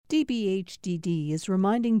DBHDD is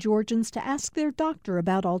reminding Georgians to ask their doctor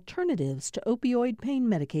about alternatives to opioid pain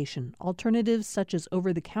medication. Alternatives such as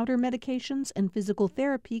over-the-counter medications and physical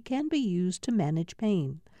therapy can be used to manage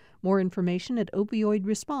pain. More information at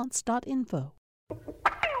opioidresponse.info.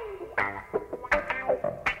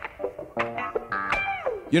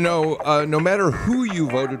 You know, no matter who you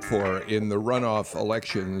voted for in the runoff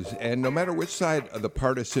elections, and no matter which side of the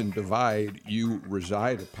partisan divide you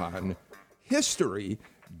reside upon, history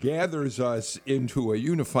gathers us into a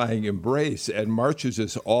unifying embrace and marches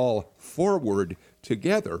us all forward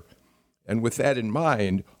together. And with that in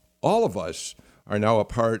mind, all of us are now a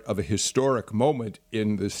part of a historic moment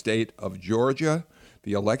in the state of Georgia,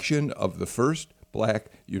 the election of the first black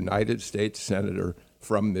United States senator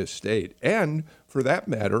from this state, and for that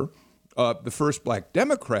matter, the first black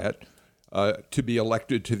Democrat to be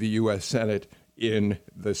elected to the U.S. Senate in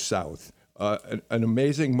the South. An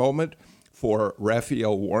amazing moment for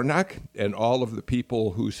Raphael Warnock and all of the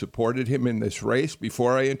people who supported him in this race.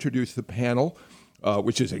 Before I introduce the panel,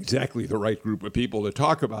 which is exactly the right group of people to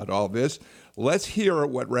talk about all this, let's hear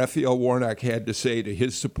what Raphael Warnock had to say to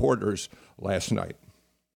his supporters last night.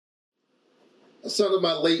 A son of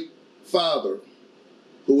my late father,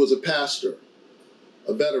 who was a pastor,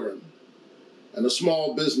 a veteran, and a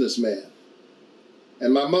small businessman,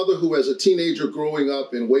 and my mother, who as a teenager growing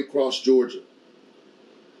up in Waycross, Georgia,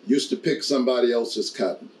 used to pick somebody else's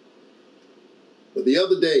cotton. But the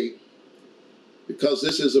other day, because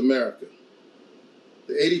this is America,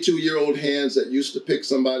 the 82-year-old hands that used to pick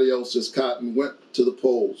somebody else's cotton went to the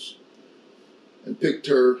polls and picked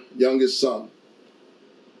her youngest son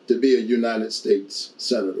to be a United States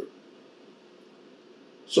Senator.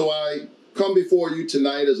 So I come before you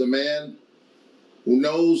tonight as a man who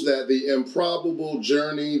knows that the improbable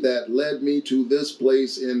journey that led me to this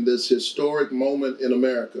place in this historic moment in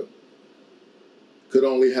America could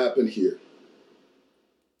only happen here.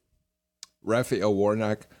 Raphael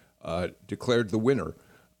Warnock declared the winner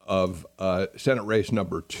of Senate race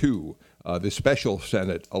number 2, the special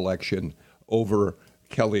Senate election over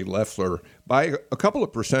Kelly Loeffler by a couple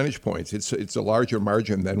of percentage points. It's a larger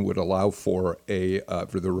margin than would allow for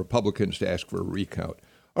the Republicans to ask for a recount.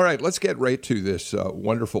 All right, let's get right to this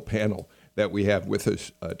wonderful panel that we have with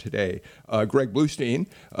us today. Greg Bluestein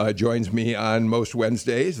joins me on most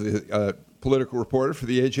Wednesdays, the political reporter for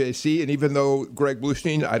the AJC. And even though, Greg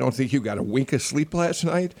Bluestein, I don't think you got a wink of sleep last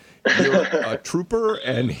night, you're a trooper,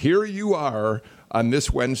 and here you are on this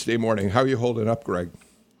Wednesday morning. How are you holding up, Greg?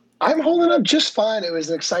 I'm holding up just fine. It was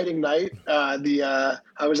an exciting night. I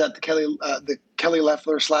was at the Kelly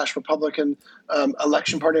Loeffler / Republican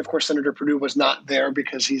election party. Of course, Senator Perdue was not there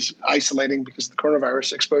because he's isolating because of the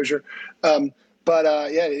coronavirus exposure. It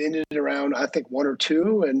ended around, I think, 1 or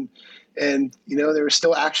 2, and there was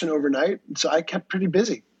still action overnight. So I kept pretty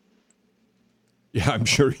busy. Yeah, I'm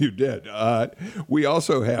sure you did. We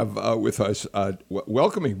also have with us,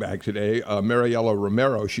 welcoming back today, Mariela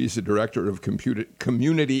Romero. She's the Director of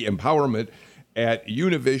Community Empowerment at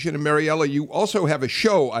Univision. And Mariela, you also have a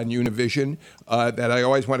show on Univision that I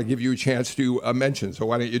always want to give you a chance to mention. So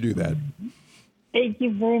why don't you do that? Thank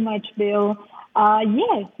you very much, Bill.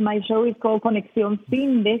 Yes, my show is called Conexión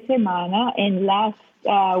Fin de Semana. And last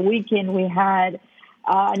weekend we had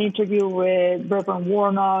an interview with Reverend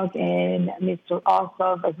Warnock and Mr.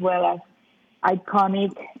 Ossoff, as well as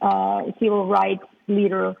iconic civil rights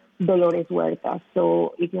leader Dolores Huerta.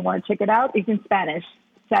 So if you want to check it out, it's in Spanish.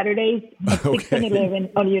 Saturdays at 6 and 11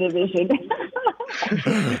 on Univision.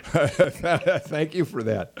 Thank you for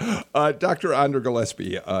that. Dr. Andra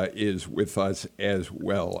Gillespie is with us as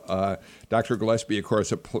well. Dr. Gillespie, of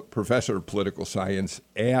course, a professor of political science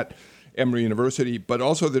at Emory University, but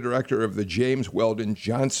also the director of the James Weldon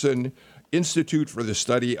Johnson Institute for the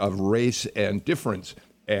Study of Race and Difference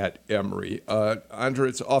at Emory. Andra,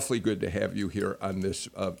 it's awfully good to have you here on this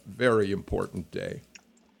very important day.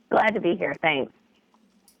 Glad to be here. Thanks.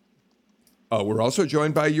 We're also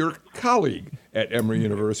joined by your colleague at Emory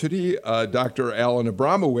University, Dr. Alan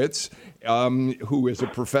Abramowitz, who is a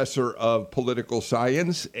professor of political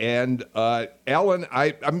science. And Alan,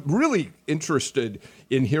 I'm really interested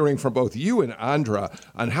in hearing from both you and Andra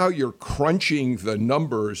on how you're crunching the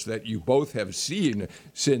numbers that you both have seen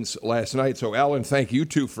since last night. So, Alan, thank you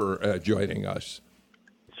two for joining us.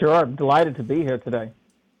 Sure, I'm delighted to be here today.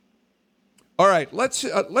 All right, let's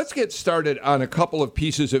get started on a couple of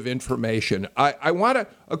pieces of information. I want to,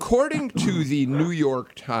 according to the New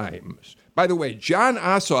York Times, by the way, Jon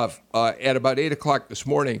Ossoff at about 8 o'clock this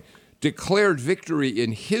morning declared victory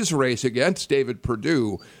in his race against David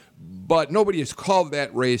Perdue, but nobody has called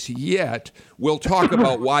that race yet. We'll talk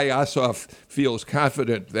about why Ossoff feels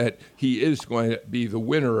confident that he is going to be the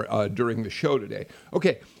winner during the show today.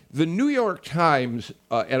 Okay, the New York Times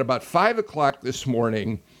at about 5 o'clock this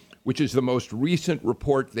morning, which is the most recent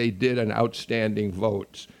report they did on outstanding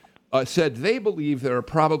votes, said they believe there are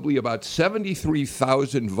probably about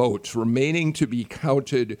 73,000 votes remaining to be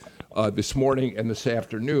counted this morning and this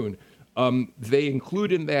afternoon. They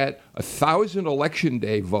include in that 1,000 Election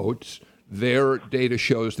Day votes. Their data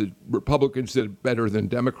shows that Republicans did better than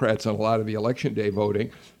Democrats on a lot of the Election Day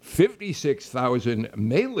voting. 56,000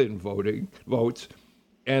 mail-in votes,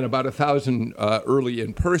 and about 1,000 early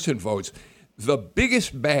in-person votes. The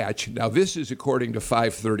biggest batch, now this is according to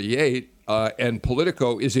 538, and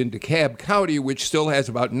Politico, is in DeKalb County, which still has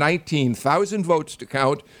about 19,000 votes to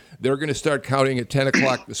count. They're going to start counting at 10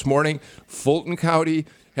 o'clock this morning. Fulton County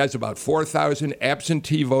has about 4,000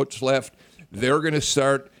 absentee votes left. They're going to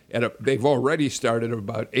start they've already started at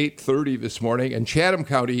about 8:30 this morning, and Chatham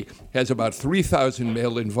County has about 3,000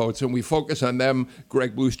 mail-in votes, and we focus on them,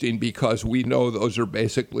 Greg Bluestein, because we know those are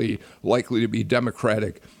basically likely to be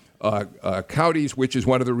Democratic counties, which is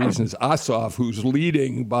one of the reasons Ossoff, who's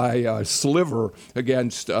leading by a sliver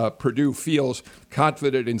against Perdue, feels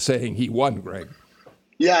confident in saying he won, Greg.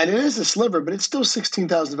 Yeah, and it is a sliver, but it's still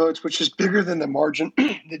 16,000 votes, which is bigger than the margin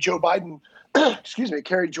that Joe Biden,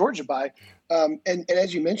 carried Georgia by. And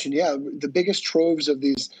as you mentioned, yeah, the biggest troves of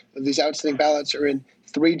these outstanding ballots are in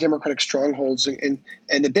 3 Democratic strongholds, and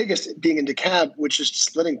the biggest being in DeKalb, which is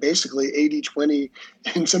splitting basically 80-20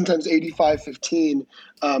 and sometimes 85-15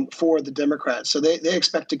 for the Democrats. So they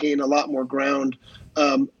expect to gain a lot more ground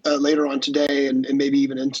later on today and maybe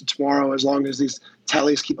even into tomorrow, as long as these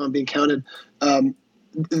tallies keep on being counted. And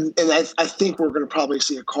I think we're going to probably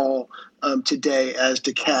see a call today as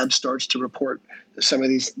DeKalb starts to report some of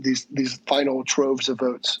these final troves of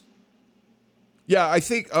votes. Yeah, I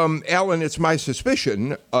think, Alan, it's my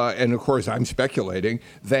suspicion, and of course I'm speculating,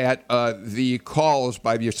 that the calls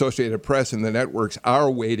by the Associated Press and the networks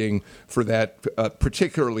are waiting for that,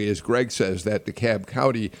 particularly, as Greg says, that DeKalb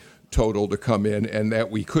County total to come in, and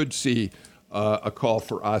that we could see a call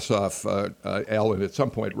for Ossoff, Alan, at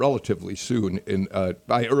some point relatively soon,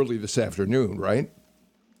 by early this afternoon, right?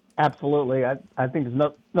 Absolutely. I think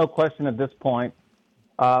there's no question at this point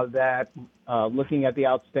that looking at the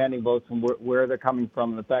outstanding votes and where they're coming from,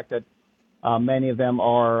 and the fact that many of them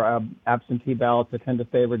are absentee ballots that tend to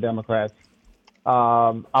favor Democrats,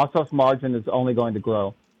 Ossoff's margin is only going to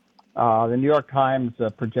grow. The New York Times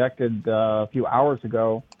projected a few hours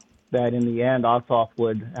ago that in the end, Ossoff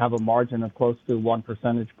would have a margin of close to 1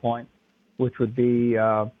 percentage point, which would be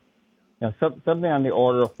something on the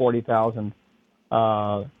order of 40,000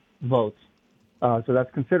 votes. So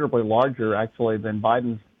that's considerably larger, actually, than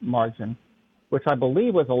Biden's margin, which I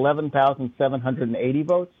believe was 11,780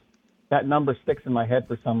 votes. That number sticks in my head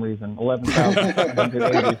for some reason,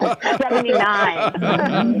 11,780.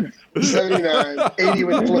 79. 79. 80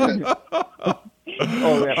 with flipping.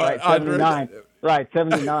 Oh, yeah, right, 79. Right,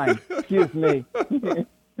 79. Excuse me.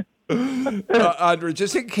 Andre,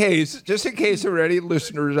 just in case there are any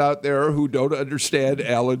listeners out there who don't understand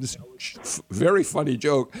Alan's very funny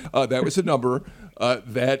joke, that was a number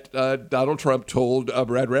that Donald Trump told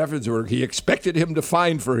Brad Raffensperger he expected him to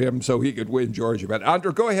find for him so he could win Georgia. But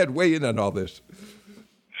Andre, go ahead, weigh in on all this.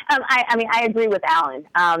 I agree with Alan.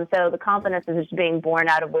 So the confidence is just being born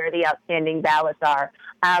out of where the outstanding ballots are.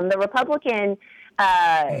 The Republican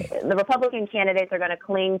candidates are going to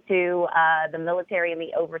cling to the military and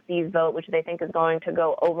the overseas vote, which they think is going to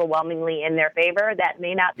go overwhelmingly in their favor. That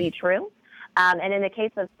may not be true. And in the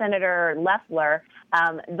case of Senator Loeffler,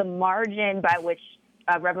 the margin by which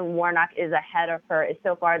Reverend Warnock is ahead of her is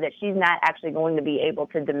so far that she's not actually going to be able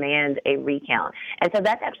to demand a recount. And so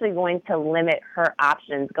that's actually going to limit her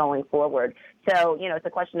options going forward. So, it's a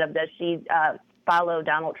question of does she follow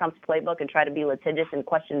Donald Trump's playbook and try to be litigious and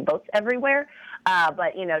question votes everywhere.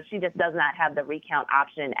 But, she just does not have the recount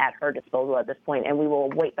option at her disposal at this point, and we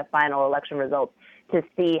will await the final election results to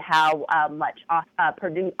see how much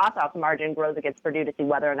Ossoff's margin grows against Perdue to see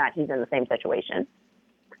whether or not he's in the same situation.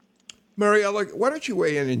 Mariella, why don't you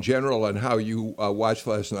weigh in general on how you watched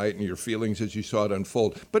last night and your feelings as you saw it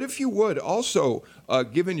unfold? But if you would, also,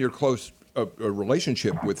 given your close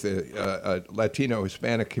relationship with the Latino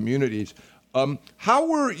Hispanic communities, how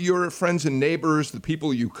were your friends and neighbors, the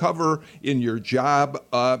people you cover in your job,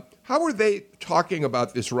 how were they talking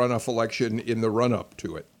about this runoff election in the run-up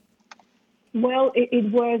to it? Well,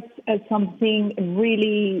 it was something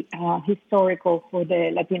really historical for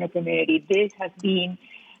the Latino community. This has been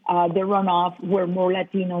the runoff where more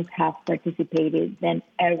Latinos have participated than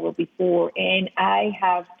ever before. And I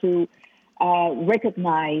have to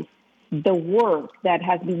recognize the work that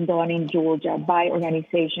has been done in Georgia by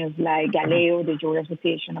organizations like GALEO, the Georgia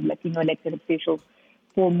Association of Latino Elected Officials.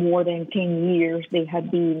 For more than 10 years, they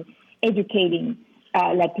have been educating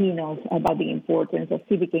Latinos about the importance of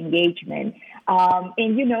civic engagement.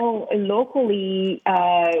 And, you know, locally,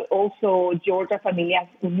 also Georgia Familias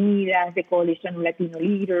Unidas, the Coalition of Latino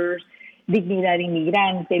Leaders, Dignidad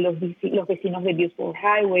Inmigrante, los Vecinos de Beaufort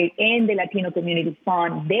Highway, and the Latino Community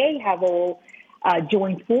Fund, they have all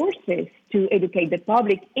joined forces to educate the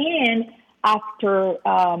public. And after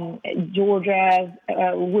Georgia's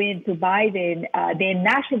win to Biden, the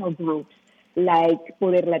national groups like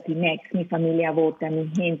Poder Latinx, Mi Familia Vota, Mi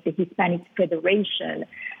Gente, Hispanic Federation,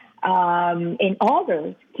 and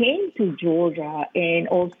others came to Georgia and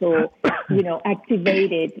also, you know,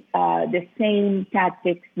 activated the same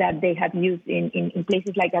tactics that they have used in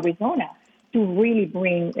places like Arizona to really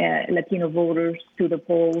bring Latino voters to the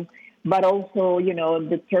polls, but also, you know,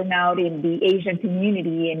 the turnout in the Asian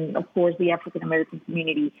community and, of course, the African-American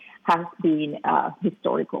community has been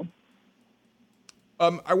historical.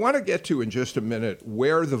 I want to get to in just a minute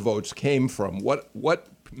where the votes came from, what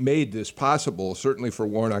made this possible, certainly for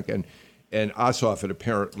Warnock and Ossoff,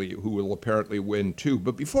 who will apparently win too.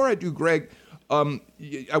 But before I do, Greg, I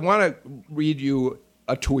want to read you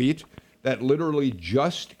a tweet that literally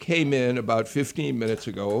just came in about 15 minutes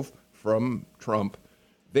ago from Trump.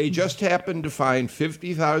 They just happened to find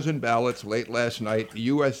 50,000 ballots late last night. The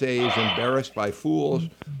USA is embarrassed by fools.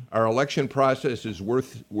 Our election process is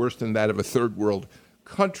worse than that of third world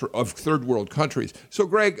countries. So,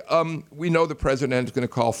 Greg, we know the president is going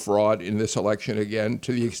to call fraud in this election again,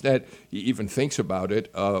 to the extent he even thinks about it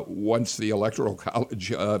once the Electoral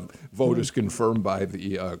College vote is confirmed by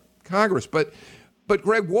the Congress. But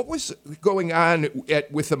Greg, what was going on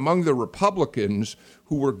with among the Republicans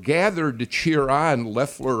who were gathered to cheer on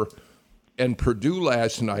Loeffler and Perdue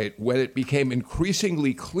last night when it became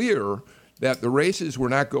increasingly clear that the races were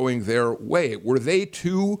not going their way? Were they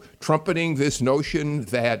too trumpeting this notion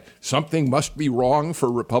that something must be wrong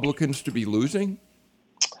for Republicans to be losing?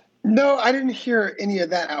 No, I didn't hear any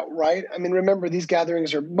of that outright. I mean, remember, these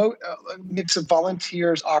gatherings are a mix of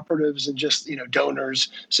volunteers, operatives, and just, you know, donors.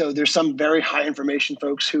 So there's some very high information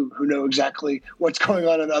folks who know exactly what's going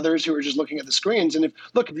on, and others who are just looking at the screens. And if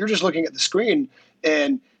you're just looking at the screen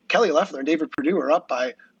and Kelly Loeffler and David Perdue are up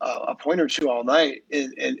by a point or two all night,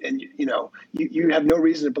 and you know, you have no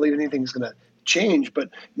reason to believe anything's going to change. But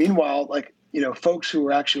meanwhile, like, you know, folks who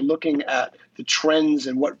are actually looking at the trends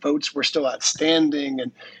and what votes were still outstanding,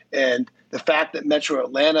 and the fact that Metro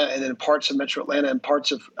Atlanta and then parts of Metro Atlanta and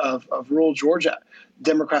parts of rural Georgia,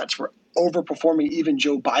 Democrats were overperforming even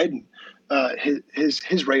Joe Biden,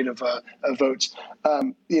 his rate of votes.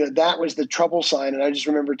 You know, that was the trouble sign. And I just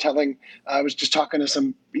remember I was just talking to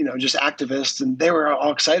some, you know, just activists, and they were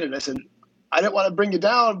all excited. I said, I didn't want to bring you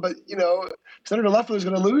down, but, you know, Senator Loeffler is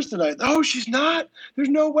going to lose tonight. No, she's not. There's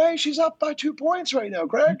no way. She's up by 2 points right now,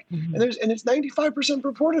 Greg. And it's 95%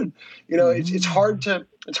 reported. You know, it's hard to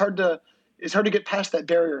get past that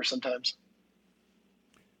barrier sometimes.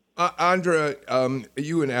 Andra,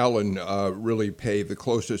 you and Alan really pay the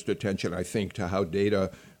closest attention, I think, to how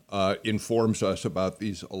data informs us about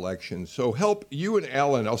these elections. So help you and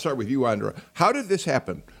Alan. I'll start with you, Andra. How did this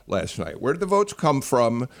happen last night? Where did the votes come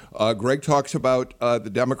from? Greg talks about the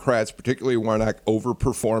Democrats, particularly Warnock,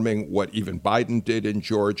 overperforming what even Biden did in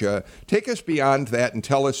Georgia. Take us beyond that and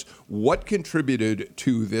tell us what contributed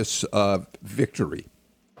to this victory.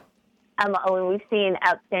 We've seen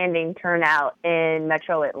outstanding turnout in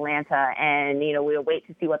Metro Atlanta, and, you know, we'll wait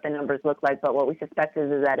to see what the numbers look like. But what we suspect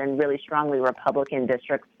is that in really strongly Republican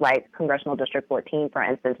districts, like Congressional District 14, for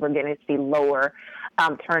instance, we're going to see lower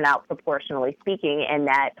turnout proportionally speaking, and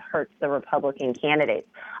that hurts the Republican candidates.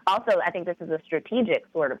 Also, I think this is a strategic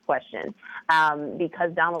sort of question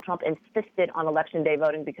because Donald Trump insisted on Election Day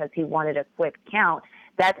voting because he wanted a quick count.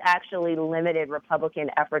 That's actually limited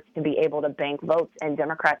Republican efforts to be able to bank votes, and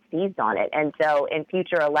Democrats seized on it. And so in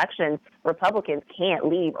future elections, Republicans can't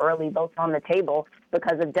leave early votes on the table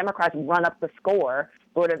because if Democrats run up the score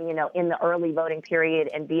sort of, you know, in the early voting period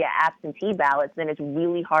and via absentee ballots, then it's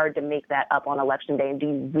really hard to make that up on Election Day. And do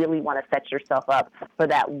you really want to set yourself up for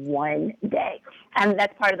that one day? And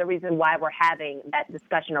that's part of the reason why we're having that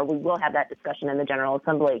discussion, or we will have that discussion in the General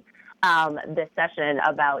Assembly this session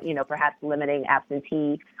about, you know, perhaps limiting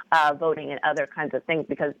absentee voting and other kinds of things,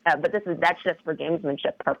 because but that's just for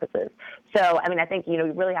gamesmanship purposes. So, I mean, I think, you know,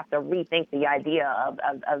 you really have to rethink the idea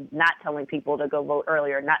of not telling people to go vote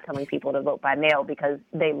earlier, not telling people to vote by mail, because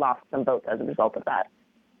they lost some votes as a result of that.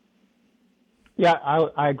 Yeah,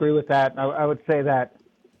 I agree with that. I would say that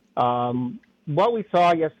what we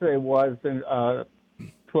saw yesterday was, to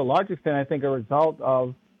a large extent, I think, a result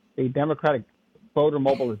of the Democratic voter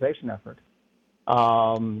mobilization effort.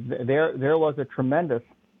 There was a tremendous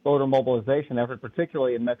voter mobilization effort,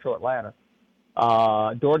 particularly in Metro Atlanta,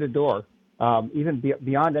 door to door, even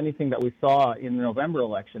beyond anything that we saw in the November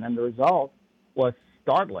election. And the result was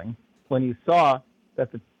startling when you saw that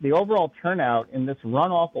the overall turnout in this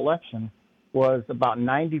runoff election was about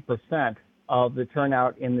 90% of the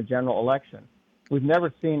turnout in the general election. We've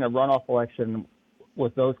never seen a runoff election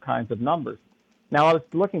with those kinds of numbers. Now, I was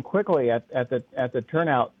looking quickly at the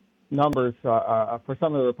turnout numbers for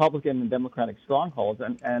some of the Republican and Democratic strongholds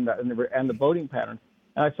and the voting patterns,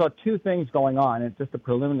 and I saw two things going on. It's just a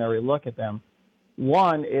preliminary look at them.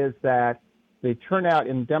 One is that the turnout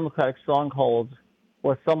in Democratic strongholds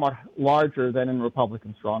was somewhat larger than in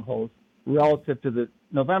Republican strongholds relative to the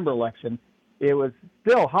November election. It was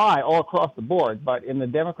still high all across the board, but in the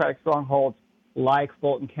Democratic strongholds like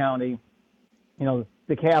Fulton County,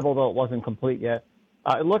 DeKalb, although it wasn't complete yet,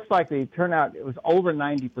 it looks like the turnout, it was over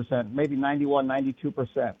 90%, maybe 91,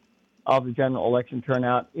 92% of the general election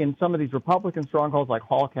turnout. In some of these Republican strongholds like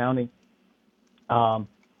Hall County,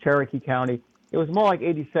 Cherokee County, it was more like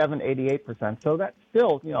 87, 88%. So that's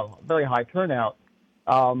still, very high turnout,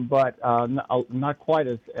 but not quite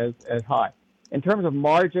as high. In terms of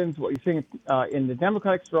margins, what you're seeing in the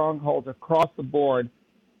Democratic strongholds across the board,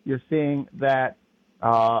 you're seeing that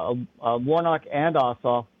Warnock and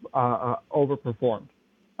Ossoff overperformed.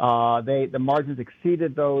 The margins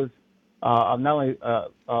exceeded those not only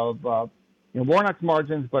of Warnock's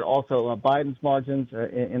margins, but also Biden's margins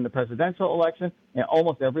in the presidential election, and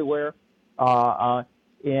almost everywhere.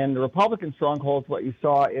 In the Republican strongholds, what you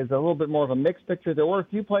saw is a little bit more of a mixed picture. There were a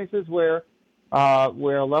few places where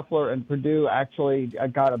Loeffler and Perdue actually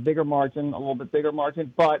got a little bit bigger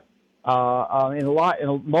margin, but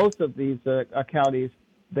in most of these counties,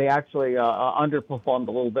 they actually underperformed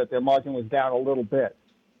a little bit. Their margin was down a little bit,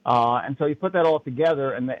 and so you put that all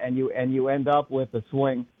together, and you end up with a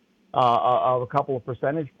swing of a couple of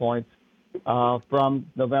percentage points from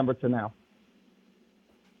November to now.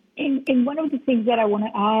 And one of the things that I want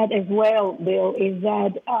to add as well, Bill, is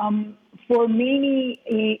that for many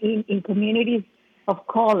in communities of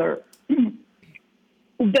color,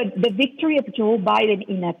 the victory of Joe Biden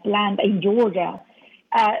in Atlanta, in Georgia,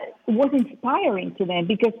 was inspiring to them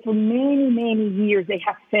because for many, many years they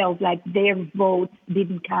have felt like their votes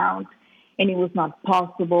didn't count and it was not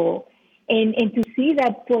possible. And to see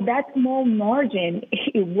that for that small margin,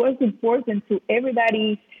 it was important to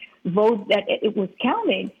everybody's vote that it was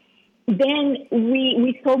counted, then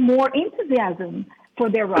we saw more enthusiasm for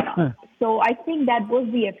their runoff. So I think that was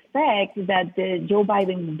the effect that the Joe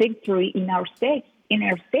Biden victory in our state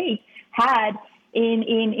had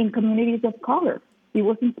in communities of color. It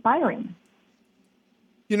was inspiring.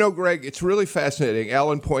 Greg, it's really fascinating.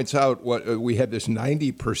 Alan points out we had this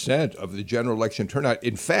 90% of the general election turnout.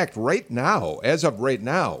 In fact, right now, as of right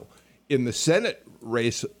now, in the Senate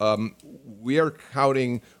race, we are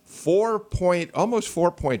counting almost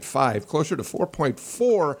 4.5, closer to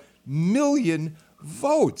 4.4 million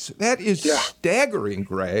votes. That is staggering,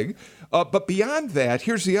 Greg. But beyond that,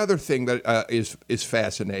 here's the other thing that is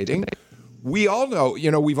fascinating. We all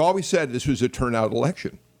know, we've always said this was a turnout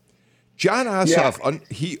election. Jon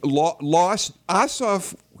Ossoff, he lost.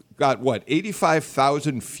 Ossoff got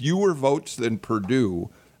 85,000 fewer votes than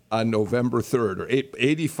Perdue on November 3rd, or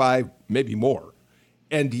 85, maybe more.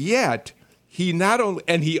 And yet, he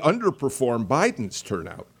underperformed Biden's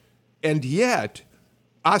turnout. And yet,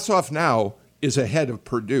 Ossoff now is ahead of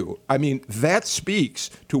Perdue. I mean, that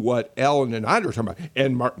speaks to what Alan and I are talking about,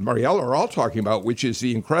 and Mariella are all talking about, which is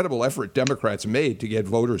the incredible effort Democrats made to get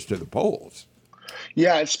voters to the polls.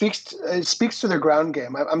 Yeah, it speaks to their ground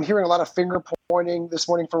game. I'm hearing a lot of finger pointing this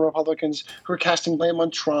morning from Republicans who are casting blame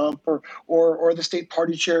on Trump or the state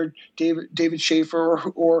party chair David Schaefer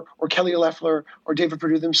or Kelly Loeffler or David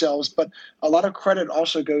Perdue themselves. But a lot of credit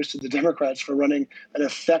also goes to the Democrats for running an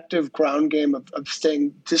effective ground game of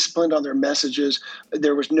staying disciplined on their messages.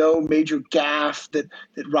 There was no major gaffe that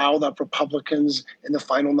riled up Republicans in the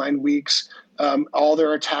final 9 weeks. All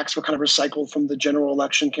their attacks were kind of recycled from the general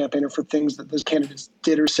election campaign or for things that those candidates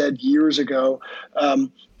did or said years ago.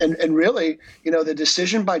 And really, the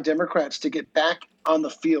decision by Democrats to get back on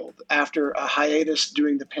the field after a hiatus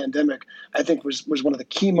during the pandemic, I think was one of the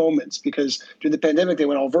key moments, because during the pandemic, they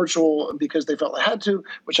went all virtual because they felt they had to,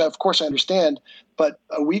 which of course I understand. But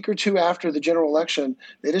a week or two after the general election,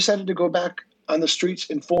 they decided to go back on the streets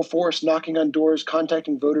in full force, knocking on doors,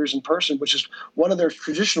 contacting voters in person, which is one of their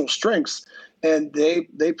traditional strengths. And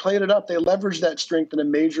they played it up. They leveraged that strength in a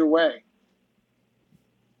major way.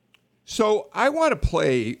 So I want to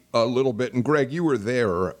play a little bit, and Greg, you were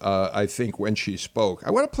there, I think, when she spoke.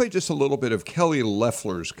 I want to play just a little bit of Kelly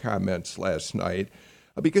Loeffler's comments last night,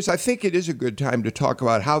 because I think it is a good time to talk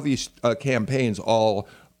about how these campaigns all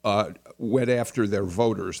went after their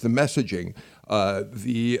voters, the messaging,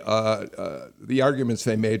 the arguments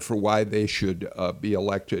they made for why they should be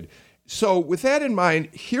elected. So with that in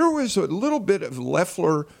mind, here was a little bit of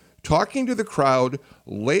Loeffler talking to the crowd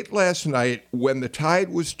late last night when the tide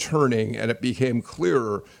was turning and it became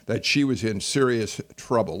clearer that she was in serious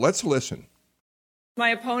trouble. Let's listen. My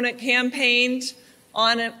opponent campaigned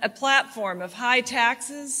on a platform of high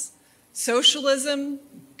taxes, socialism,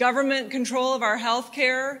 government control of our health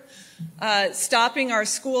care, stopping our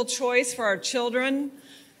school choice for our children.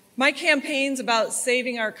 My campaign's about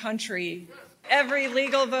saving our country. Every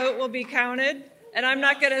legal vote will be counted, and I'm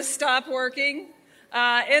not going to stop working.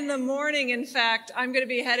 In the morning, in fact, I'm going to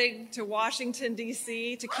be heading to Washington,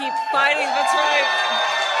 D.C. to keep fighting. That's right.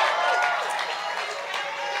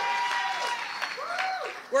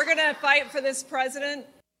 We're going to fight for this president.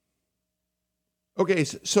 Okay,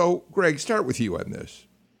 so Greg, start with you on this.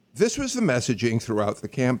 This was the messaging throughout the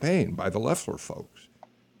campaign by the Loeffler folks.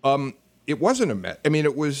 It wasn't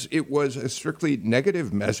it was a strictly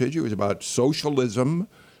negative message. It was about socialism.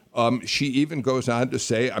 She even goes on to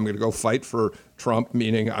say, I'm going to go fight for Trump,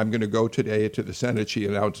 meaning I'm going to go today to the Senate. She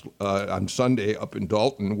announced on Sunday up in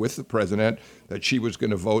Dalton with the president that she was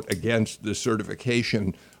going to vote against the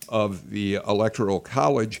certification of the Electoral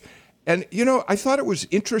College. And, I thought it was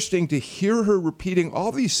interesting to hear her repeating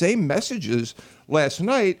all these same messages last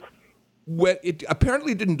night when it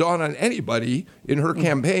apparently didn't dawn on anybody in her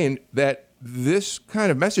campaign that this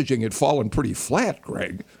kind of messaging had fallen pretty flat,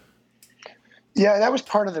 Greg. Yeah, that was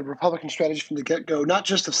part of the Republican strategy from the get-go, not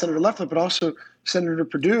just of Senator Loeffler, but also Senator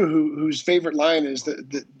Perdue, whose favorite line is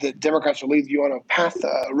that Democrats will lead you on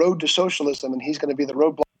a road to socialism, and he's going to be the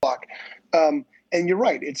roadblock. And you're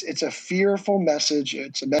right; it's a fearful message.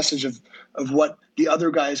 It's a message of what the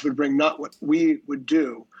other guys would bring, not what we would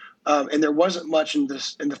do. And there wasn't much in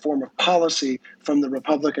the form of policy from the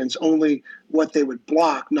Republicans, only what they would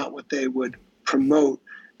block, not what they would promote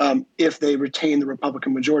if they retain the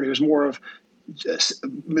Republican majority. It was more of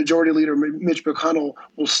Majority Leader Mitch McConnell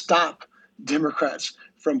will stop Democrats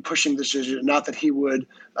from pushing this issue. Not that he would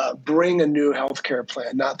bring a new health care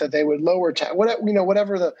plan, not that they would lower tax.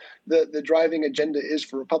 Whatever the driving agenda is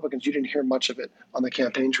for Republicans, you didn't hear much of it on the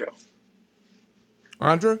campaign trail.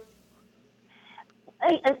 Andra?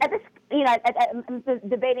 I'm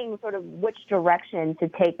debating sort of which direction to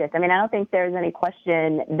take this. I don't think there's any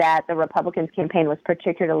question that the Republicans' campaign was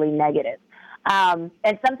particularly negative.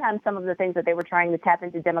 And sometimes some of the things that they were trying to tap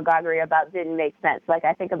into demagoguery about didn't make sense. Like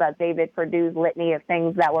I think about David Perdue's litany of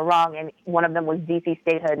things that were wrong, and one of them was D.C.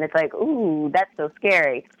 statehood, and it's like, ooh, that's so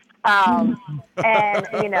scary. And,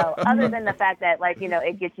 other than the fact that,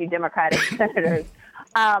 it gets you Democratic senators.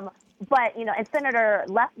 But, and Senator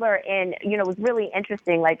Loeffler, was really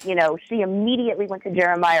interesting. She immediately went to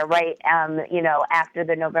Jeremiah Wright, after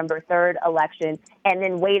the November 3rd election, and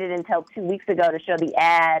then waited until 2 weeks ago to show the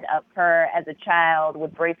ad of her as a child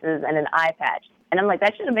with braces and an eye patch. And I'm like,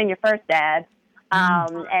 that should have been your first ad.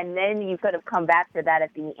 And then you could have come back to that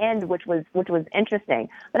at the end, which was interesting.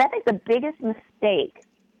 But I think the biggest mistake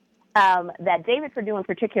that David Perdue in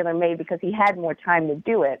particular made, because he had more time to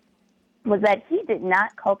do it, was that he did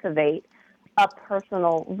not cultivate a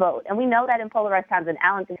personal vote. And we know that in polarized times, and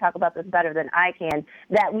Alan can talk about this better than I can,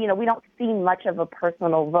 that, we don't see much of a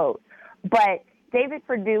personal vote. But David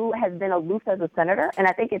Perdue has been aloof as a senator, and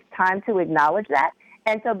I think it's time to acknowledge that.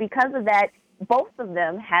 And so because of that, both of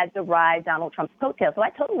them had to ride Donald Trump's coattails. So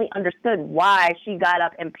I totally understood why she got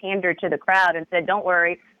up and pandered to the crowd and said, don't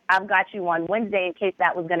worry, I've got you on Wednesday in case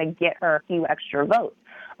that was going to get her a few extra votes.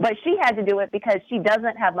 But she had to do it because she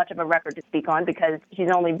doesn't have much of a record to speak on because she's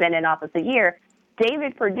only been in office a year.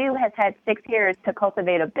 David Perdue has had 6 years to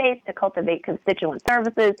cultivate a base, to cultivate constituent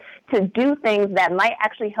services, to do things that might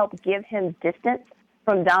actually help give him distance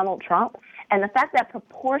from Donald Trump. And the fact that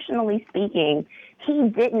proportionally speaking, he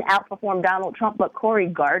didn't outperform Donald Trump, but Cory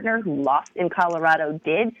Gardner, who lost in Colorado,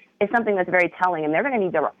 did, is something that's very telling, and they're going to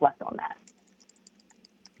need to reflect on that.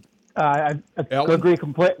 I agree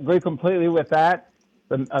completely with that.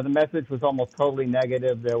 The message was almost totally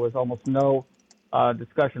negative. There was almost no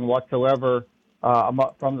discussion whatsoever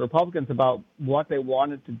from the Republicans about what they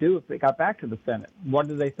wanted to do if they got back to the Senate. What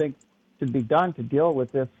do they think should be done to deal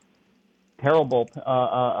with this terrible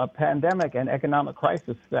pandemic and economic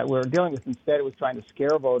crisis that we're dealing with? Instead, it was trying to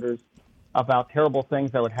scare voters about terrible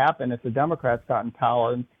things that would happen if the Democrats got in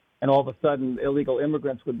power. and all of a sudden illegal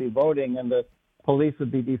immigrants would be voting and the police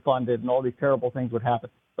would be defunded and all these terrible things would happen.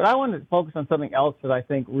 But I wanted to focus on something else that I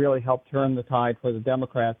think really helped turn the tide for the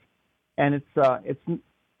Democrats, and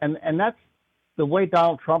that's the way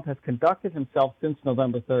Donald Trump has conducted himself since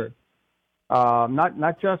November 3rd.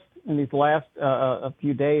 Not just in these last a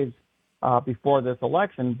few days before this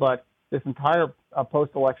election, but this entire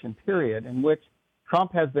post-election period in which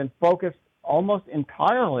Trump has been focused almost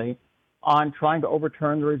entirely on trying to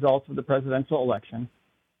overturn the results of the presidential election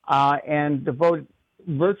and devoted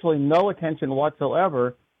virtually no attention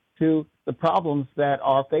whatsoever to the problems that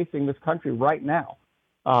are facing this country right now,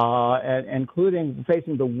 and including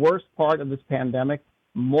facing the worst part of this pandemic,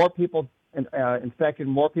 more people infected,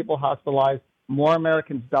 more people hospitalized, more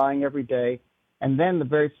Americans dying every day, and then the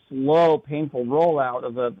very slow, painful rollout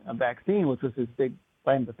of a vaccine, which was his big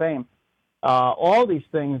claim to fame. All these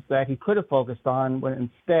things that he could have focused on, when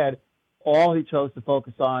instead all he chose to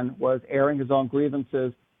focus on was airing his own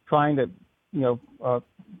grievances, trying to,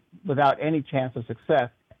 without any chance of success,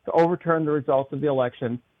 to overturn the results of the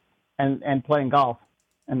election and playing golf.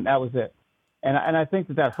 And that was it. And I think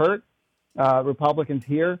that hurt Republicans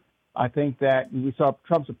here. I think that we saw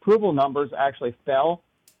Trump's approval numbers actually fell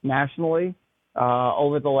nationally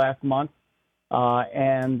over the last month.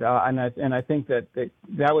 And I think that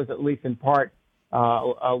was at least in part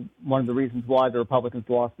one of the reasons why the Republicans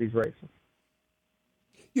lost these races.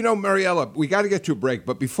 Mariella, we got to get to a break,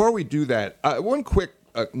 but before we do that, one quick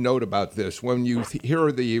note about this. When you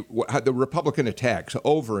hear the Republican attacks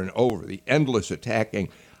over and over, the endless attacking,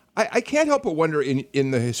 I can't help but wonder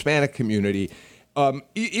in the Hispanic community,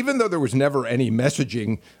 even though there was never any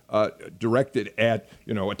messaging directed at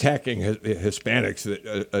attacking Hispanics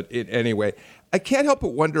in any way, I can't help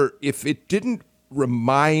but wonder if it didn't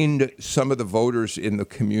remind some of the voters in the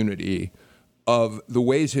community of the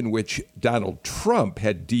ways in which Donald Trump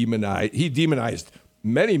had demonized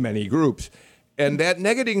many, many groups. And that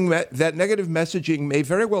negative messaging may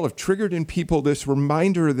very well have triggered in people this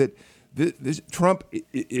reminder that this Trump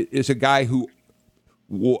is a guy who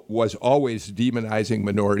was always demonizing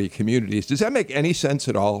minority communities. Does that make any sense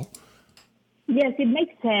at all? Yes, it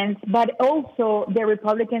makes sense. But also the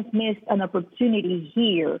Republicans missed an opportunity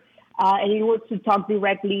here. And it was to talk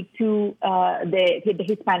directly to the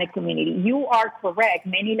Hispanic community. You are correct.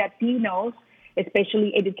 Many Latinos,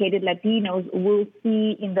 especially educated Latinos, will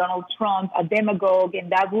see in Donald Trump a demagogue,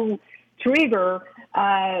 and that will trigger,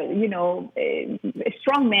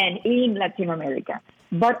 strong men in Latin America.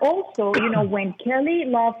 But also, when Kelly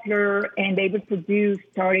Loeffler and David Perdue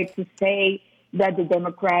started to say that the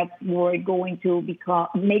Democrats were going to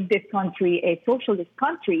make this country a socialist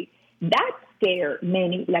country, that scared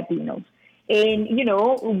many Latinos. And,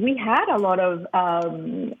 we had a lot of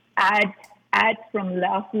ads from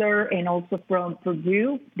Loeffler and also from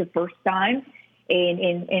Perdue the first time,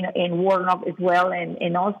 and Warnock as well.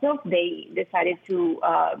 And also they decided to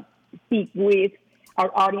speak with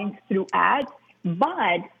our audience through ads.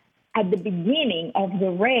 But at the beginning of the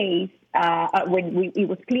race, when it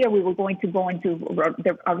was clear we were going to go into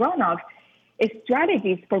a runoff,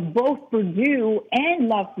 strategies for both Perdue and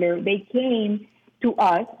Loeffler, they came to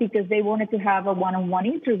us because they wanted to have a one-on-one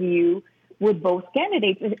interview with both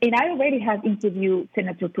candidates. And I already have interviewed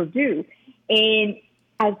Senator Perdue. And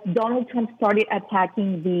as Donald Trump started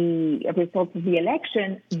attacking the results of the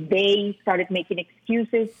election, they started making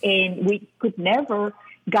excuses, and we could never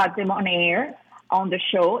got them on air on the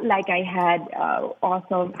show like I had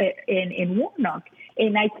also in Warnock.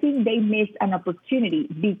 And I think they missed an opportunity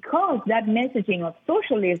because that messaging of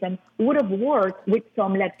socialism would have worked with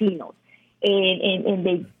some Latinos. And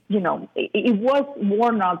they, it was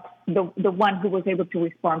Warnock, the one who was able to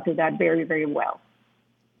respond to that very, very well.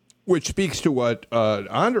 Which speaks to what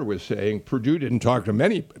Ander was saying. Perdue didn't talk to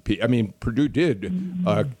many people. I mean, Perdue did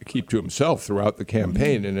keep to himself throughout the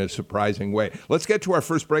campaign in a surprising way. Let's get to our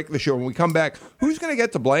first break of the show. When we come back, who's going to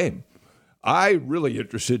get the blame? I'm really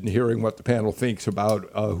interested in hearing what the panel thinks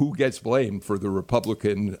about who gets blamed for the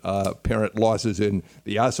Republican apparent losses in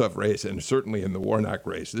the Ossoff race and certainly in the Warnock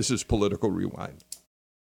race. This is Political Rewind.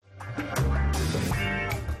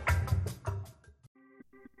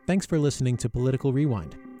 Thanks for listening to Political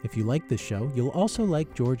Rewind. If you like this show, you'll also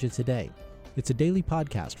like Georgia Today. It's a daily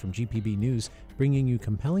podcast from GPB News, bringing you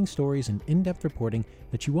compelling stories and in-depth reporting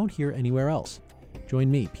that you won't hear anywhere else. Join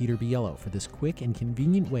me, Peter Biello, for this quick and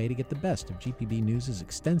convenient way to get the best of GPB News'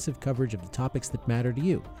 extensive coverage of the topics that matter to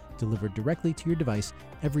you, delivered directly to your device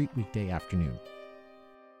every weekday afternoon.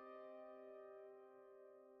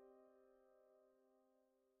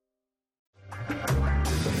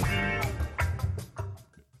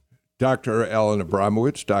 Dr. Alan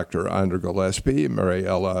Abramowitz, Dr. Andra Gillespie,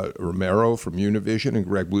 Mariela Romero from Univision, and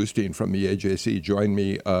Greg Bluestein from the AJC join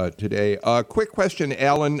me today. Quick question,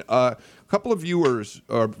 Alan. A couple of viewers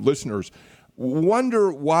or listeners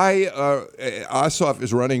wonder why Ossoff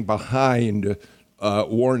is running behind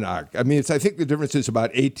Warnock. I mean, I think the difference is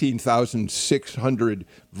about 18,600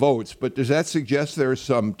 votes, but does that suggest there's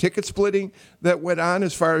some ticket splitting that went on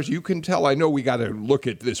as far as you can tell? I know we got to look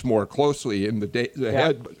at this more closely in the days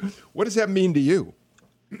ahead, but what does that mean to you?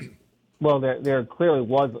 Well, there clearly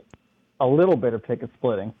was a little bit of ticket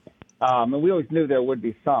splitting, and we always knew there would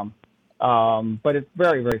be some, but it's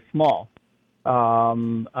very, very small.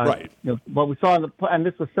 Right. What we saw, and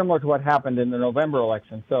this was similar to what happened in the November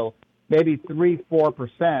election, so maybe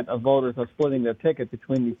 3-4% of voters are splitting their ticket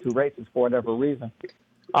between these two races for whatever reason.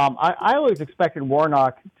 I always expected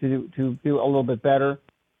Warnock to do a little bit better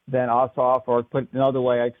than Ossoff, or put it another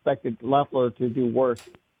way, I expected Loeffler to do worse,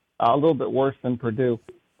 a little bit worse than Perdue.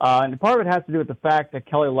 And part of it has to do with the fact that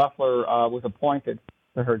Kelly Loeffler was appointed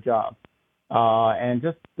to her job. And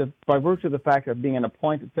just by virtue of the fact of being an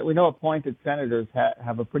appointed, we know appointed senators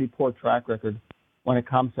have a pretty poor track record when it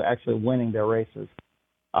comes to actually winning their races.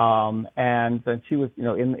 And she was,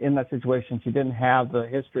 in that situation, she didn't have the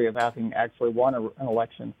history of having actually won an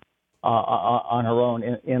election on her own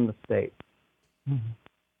in the state.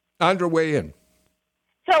 Andra, weigh in.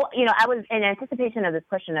 So, I was in anticipation of this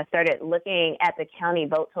question. I started looking at the county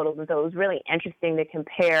vote totals, and so it was really interesting to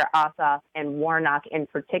compare Ossoff and Warnock in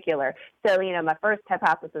particular. So, my first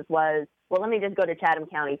hypothesis was, well, let me just go to Chatham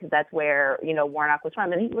County because that's where, Warnock was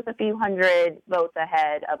from. And he was a few hundred votes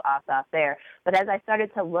ahead of Ossoff there. But as I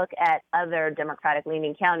started to look at other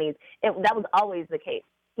Democratic-leaning counties, that was always the case.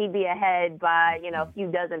 He'd be ahead by, a few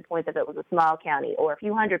dozen points if it was a small county, or a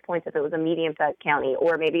few hundred points if it was a medium-sized county,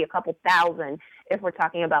 or maybe a couple thousand if we're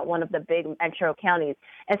talking about one of the big metro counties.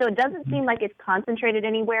 And so it doesn't seem like it's concentrated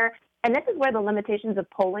anywhere. And this is where the limitations of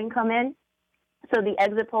polling come in. So the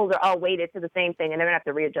exit polls are all weighted to the same thing, and they're going to have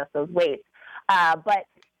to readjust those weights. But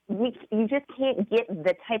you just can't get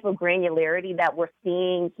the type of granularity that we're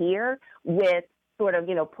seeing here with sort of,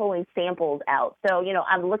 pulling samples out. So,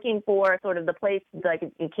 I'm looking for sort of the place, like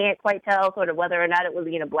you can't quite tell sort of whether or not it was,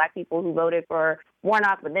 black people who voted for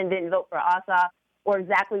Warnock but then didn't vote for Ossoff, or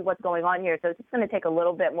exactly what's going on here. So it's just going to take a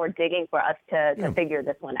little bit more digging for us to figure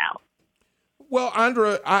this one out. Well,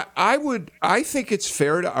 Andra, I think it's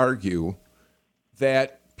fair to argue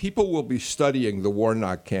that people will be studying the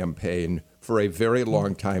Warnock campaign for a very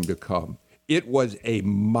long time to come. It was a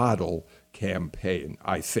model campaign,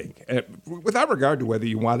 I think. Without regard to whether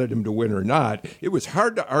you wanted him to win or not, it was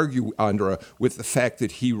hard to argue, Andra, with the fact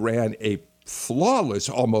that he ran a flawless,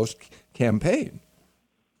 almost, campaign.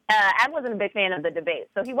 I wasn't a big fan of the debate,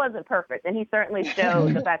 so he wasn't perfect, and he certainly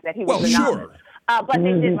showed the fact that he was sure. But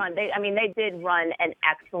they did run. They did run an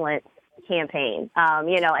excellent campaign, and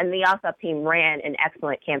the Ossoff team ran an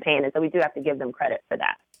excellent campaign, and so we do have to give them credit for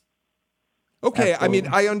that. Okay, Absolutely.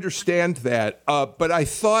 I understand that, but I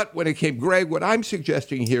thought when it came, Greg, what I'm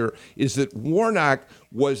suggesting here is that Warnock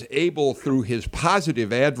was able, through his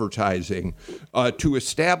positive advertising, to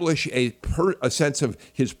establish a sense of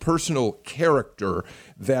his personal character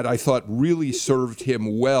that I thought really served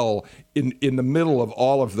him well in the middle of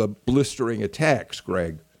all of the blistering attacks,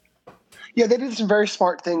 Greg. Yeah, they did some very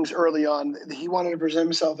smart things early on. He wanted to present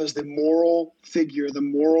himself as the moral figure, the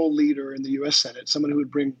moral leader in the U.S. Senate, someone who would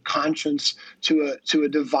bring conscience to a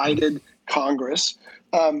divided Congress.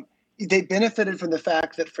 They benefited from the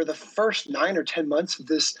fact that for the first 9 or 10 months of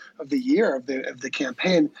the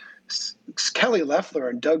campaign, Kelly Loeffler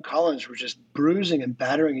and Doug Collins were just bruising and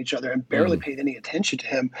battering each other and barely paid any attention to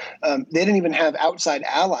him. They didn't even have outside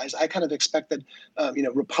allies. I kind of expected,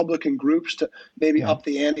 Republican groups to maybe up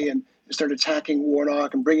the ante and start attacking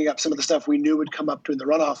Warnock and bringing up some of the stuff we knew would come up during the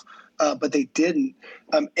runoff, but they didn't.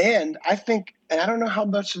 And I think, and I don't know how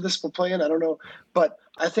much of this will play in, I don't know, but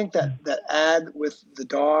I think that ad with the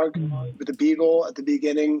dog, with the beagle at the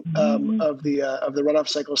beginning of the runoff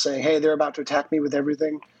cycle saying, hey, they're about to attack me with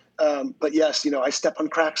everything. But yes, I step on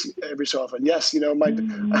cracks every so often. Yes,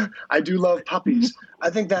 I do love puppies. I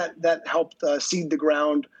think that helped seed the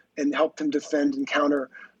ground and helped him defend and counter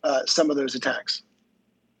some of those attacks.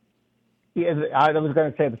 Yeah, I was going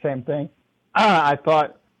to say the same thing. I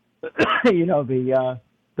thought, the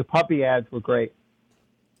puppy ads were great,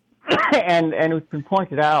 and it's been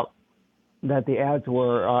pointed out that the ads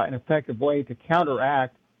were an effective way to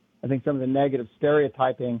counteract, I think, some of the negative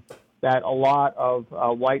stereotyping that a lot of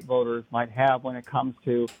white voters might have when it comes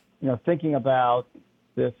to, thinking about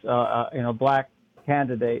this, black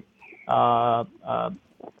candidate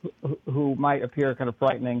who might appear kind of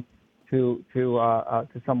frightening to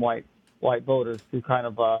some white white voters to kind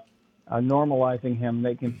of normalizing him,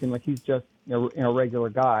 making him seem like he's just a regular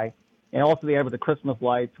guy. And also the ad with the Christmas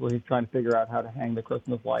lights, where he's trying to figure out how to hang the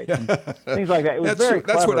Christmas lights and things like that. It was very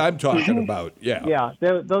clever. That's what I'm talking about. Yeah. Yeah.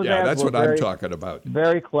 Those ads that's were what I'm talking about.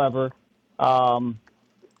 Very clever.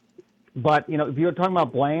 But if you're talking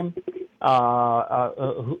about blame,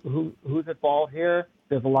 who's at fault here?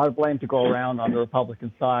 There's a lot of blame to go around on the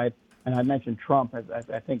Republican side. And I mentioned Trump.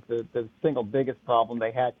 I think the single biggest problem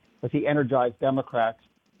they had was he energized Democrats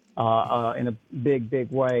in a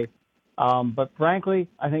big way. But frankly,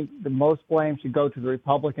 I think the most blame should go to the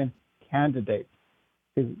Republican candidates,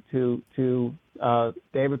 to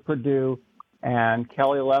David Perdue and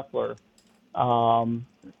Kelly Loeffler. In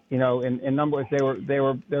numbers, they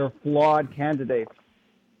were flawed candidates,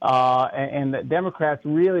 and the Democrats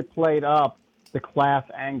really played up the class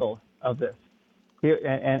angle of this.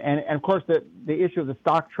 And of course, the issue of the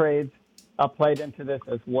stock trades played into this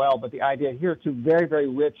as well. But the idea here, two very, very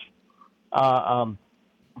rich,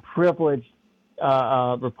 privileged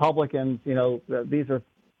Republicans, these are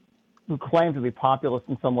who claim to be populist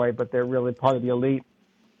in some way, but they're really part of the elite.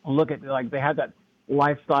 Look at, they had that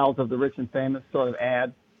lifestyles of the rich and famous sort of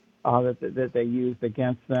ad that they used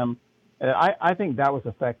against them. And I think that was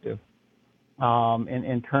effective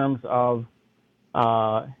in terms of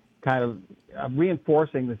kind of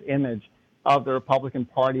reinforcing this image of the Republican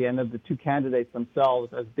Party and of the two candidates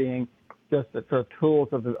themselves as being just the sort of tools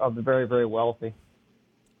of the very, very wealthy.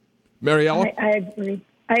 Mariella? I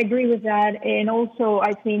agree with that. And also,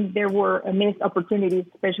 I think there were missed opportunities,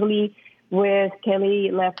 especially with Kelly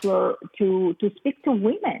Loeffler, to speak to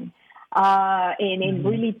women and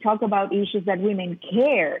really talk about issues that women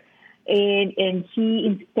care. And she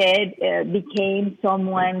instead became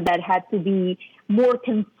someone that had to be more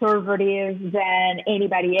conservative than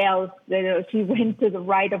anybody else. She went to the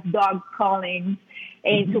right of dog calling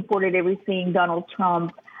and supported everything Donald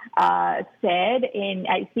Trump said. And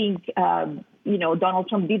I think, Donald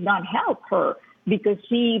Trump did not help her because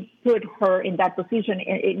she put her in that position.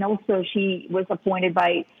 And also she was appointed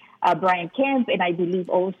by Brian Kemp. And I believe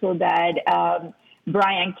also that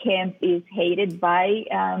Brian Kemp is hated by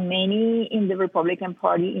many in the Republican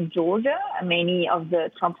Party in Georgia, many of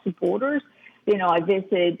the Trump supporters. I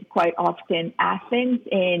visit quite often Athens,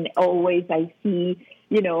 and always I see,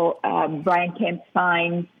 Brian Kemp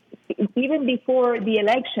signs even before the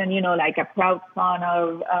election, like a proud son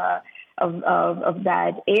of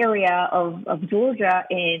that area of Georgia.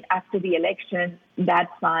 And after the election, that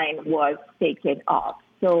sign was taken off.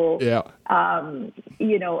 So,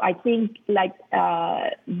 I think like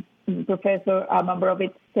Professor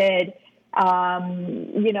Mambrovitz said,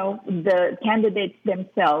 the candidates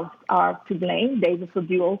themselves are to blame. David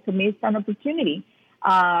Perdue also missed an opportunity.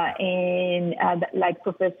 Like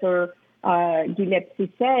Professor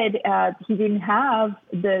Gillespie said, he didn't have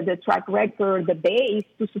the track record, the base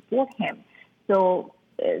to support him. So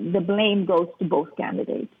the blame goes to both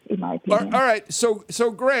candidates, in my opinion. All right. So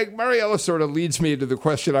Greg, Mariella sort of leads me to the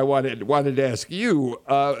question I wanted to ask you.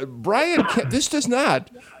 Brian Kemp, this is not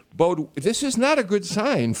a good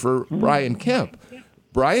sign for Brian Kemp.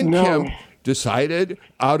 Brian Kemp decided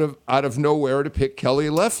out of nowhere to pick Kelly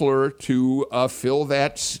Loeffler to fill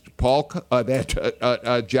that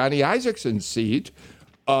Johnny Isakson seat.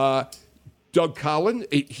 Doug Collins,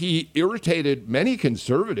 he irritated many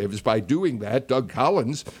conservatives by doing that. Doug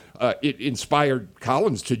Collins, it inspired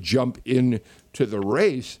Collins to jump into the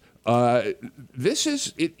race. This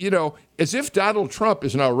is, as if Donald Trump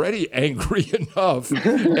isn't already angry enough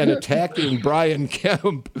and attacking Brian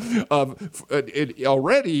Kemp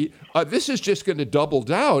already. This is just going to double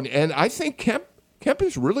down. And I think Kemp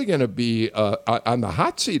is really going to be on the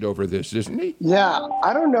hot seat over this, isn't he? Yeah,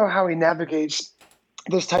 I don't know how he navigates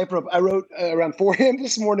this tightrope. I wrote around 4 a.m.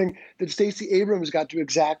 this morning that Stacey Abrams got to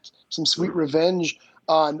exact some sweet revenge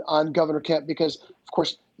on Governor Kemp because, of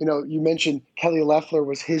course, you mentioned Kelly Loeffler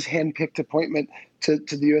was his handpicked appointment to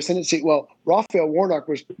the U.S. Senate seat. Well, Raphael Warnock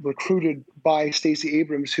was recruited by Stacey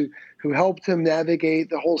Abrams, who helped him navigate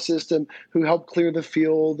the whole system, who helped clear the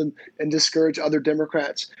field and discourage other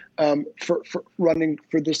Democrats for running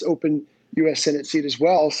for this open U.S. Senate seat as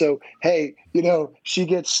well. So, hey,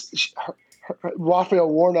 Raphael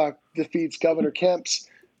Warnock defeats Governor Kemp's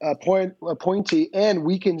appointee and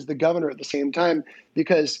weakens the governor at the same time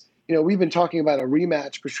because, we've been talking about a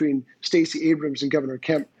rematch between Stacey Abrams and Governor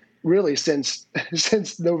Kemp really since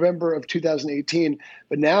November of 2018.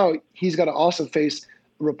 But now he's got to also face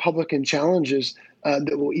Republican challenges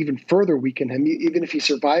that will even further weaken him. Even if he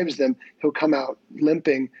survives them, he'll come out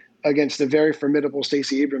limping against the very formidable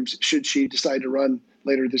Stacey Abrams should she decide to run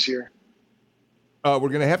later this year. We're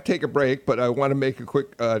going to have to take a break, but I want to make a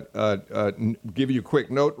quick, give you a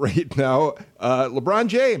quick note right now. LeBron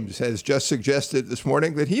James has just suggested this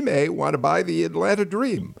morning that he may want to buy the Atlanta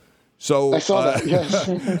Dream. So I saw that, yes.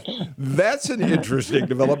 That's an interesting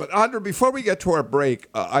development. Andre, before we get to our break,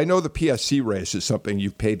 I know the PSC race is something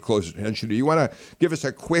you've paid close attention to. You want to give us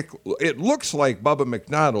a quick, it looks like Bubba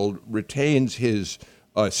McDonald retains his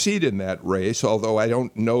seat in that race, although I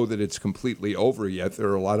don't know that it's completely over yet. There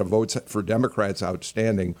are a lot of votes for Democrats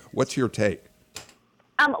outstanding. What's your take?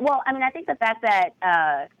 Well, I mean, I think the fact that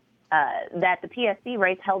that the PSC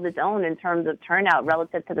race held its own in terms of turnout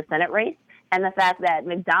relative to the Senate race, and the fact that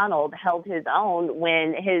McDonald held his own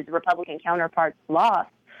when his Republican counterparts lost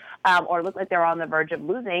or looked like they were on the verge of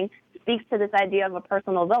losing, speaks to this idea of a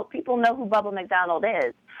personal vote. People know who Bubba McDonald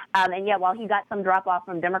is. And yet, while he got some drop-off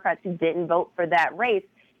from Democrats who didn't vote for that race,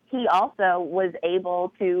 he also was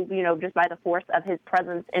able to, just by the force of his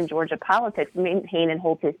presence in Georgia politics, maintain and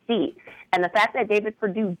hold his seat. And the fact that David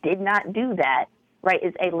Perdue did not do that, right,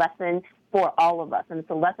 is a lesson for all of us. And it's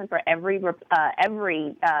a lesson for every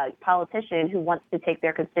politician who wants to take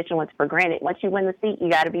their constituents for granted. Once you win the seat, you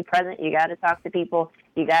got to be present. You got to talk to people.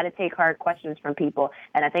 You got to take hard questions from people.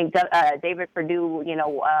 And I think David Perdue,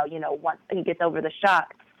 once he gets over the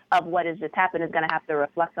shock of what has just happened, is going to have to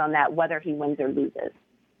reflect on that, whether he wins or loses.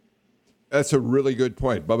 That's a really good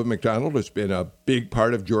point. Bubba McDonald has been a big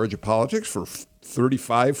part of Georgia politics for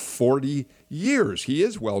 35, 40 years. He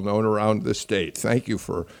is well known around the state. Thank you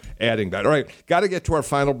for adding that. All right, got to get to our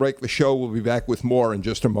final break. The show will be back with more in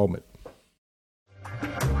just a moment.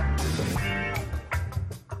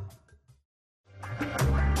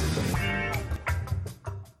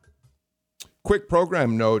 Quick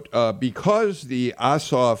program note, because the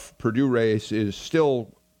Ossoff-Perdue race is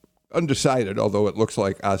still undecided, although it looks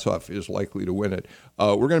like Ossoff is likely to win it,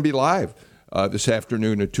 we're going to be live this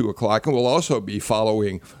afternoon at 2 o'clock, and we'll also be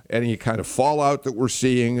following any kind of fallout that we're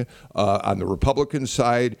seeing on the Republican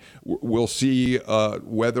side. We'll see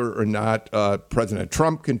whether or not President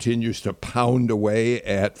Trump continues to pound away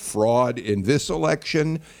at fraud in this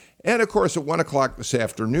election. And, of course, at 1 o'clock this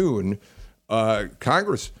afternoon,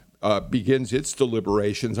 Congress begins its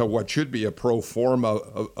deliberations on what should be a pro forma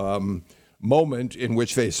moment in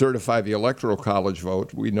which they certify the Electoral College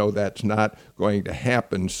vote. We know that's not going to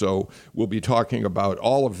happen, so we'll be talking about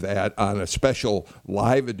all of that on a special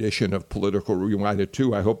live edition of Political Rewind at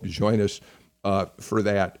 2. I hope you join us for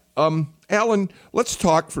that. Alan, let's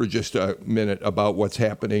talk for just a minute about what's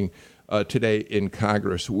happening today in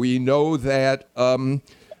Congress. We know that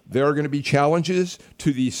there are going to be challenges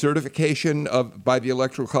to the certification by the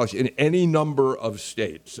Electoral College in any number of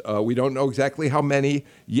states. We don't know exactly how many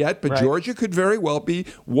yet, but right. Georgia could very well be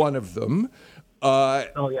one of them. And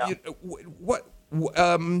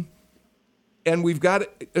we've got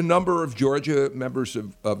a number of Georgia members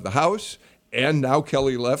of the House, and now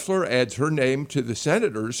Kelly Loeffler adds her name to the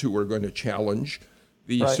senators who are going to challenge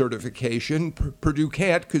the certification. Perdue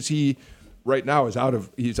can't because he right now he's out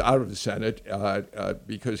of the Senate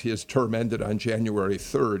because his term ended on January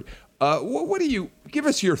 3rd. What do you give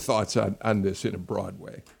us your thoughts on this in a broad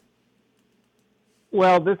way?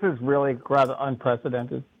 Well, this is really rather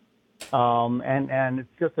unprecedented, and it's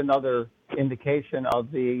just another indication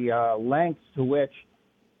of the lengths to which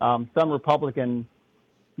some Republican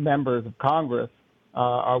members of Congress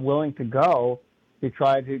are willing to go to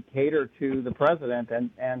try to cater to the president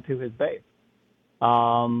and to his base.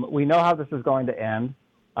 We know how this is going to end.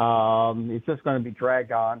 It's just going to be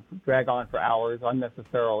drag on for hours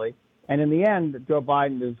unnecessarily. And in the end, Joe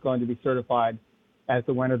Biden is going to be certified as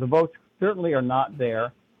the winner. The votes certainly are not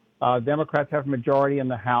there. Democrats have a majority in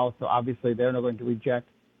the House, so obviously they're not going to reject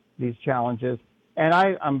these challenges. And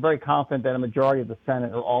I'm very confident that a majority of the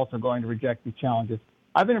Senate are also going to reject these challenges.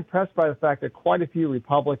 I've been impressed by the fact that quite a few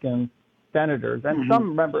Republican senators and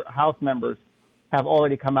some House members have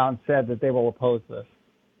already come out and said that they will oppose this.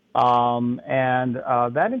 And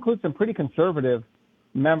that includes some pretty conservative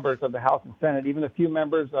members of the House and Senate. Even a few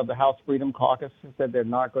members of the House Freedom Caucus have said they're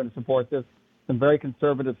not going to support this. Some very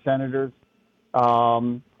conservative senators,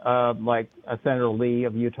 like Senator Lee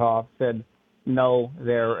of Utah, said no,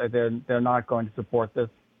 they're not going to support this.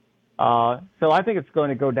 So I think it's going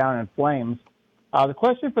to go down in flames. The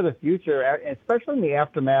question for the future, especially in the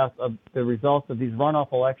aftermath of the results of these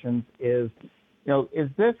runoff elections, is, is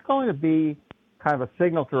this going to be kind of a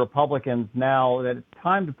signal to Republicans now that it's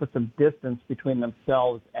time to put some distance between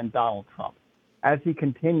themselves and Donald Trump as he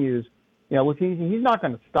continues, which he's not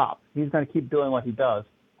going to stop. He's going to keep doing what he does.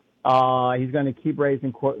 He's going to keep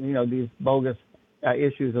raising, these bogus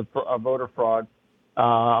issues of voter fraud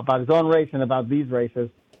about his own race and about these races.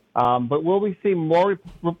 But will we see more?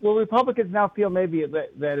 Will Republicans now feel maybe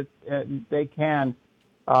that they can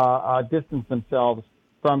distance themselves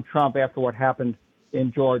from Trump after what happened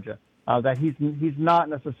in Georgia? That he's not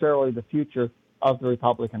necessarily the future of the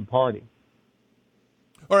Republican Party.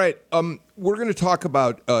 All right, we're going to talk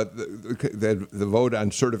about the vote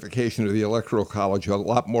on certification of the Electoral College a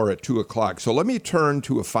lot more at 2 o'clock. So let me turn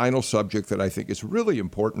to a final subject that I think is really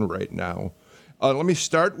important right now. Let me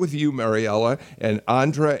start with you, Mariella, and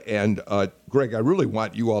Andra and Greg. I really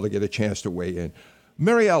want you all to get a chance to weigh in.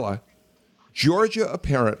 Mariella, Georgia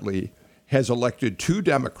apparently has elected 2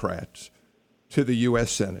 Democrats to the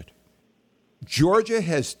U.S. Senate. Georgia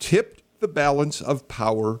has tipped the balance of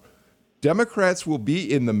power. Democrats will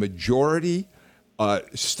be in the majority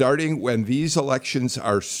starting when these elections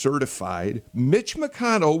are certified. Mitch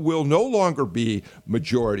McConnell will no longer be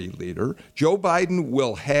majority leader. Joe Biden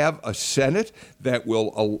will have a Senate that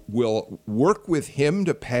will work with him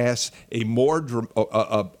to pass a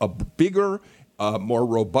bigger, more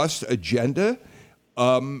robust agenda.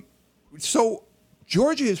 So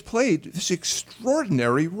Georgia has played this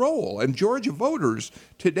extraordinary role. And Georgia voters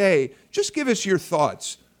today, just give us your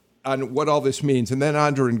thoughts on what all this means. And then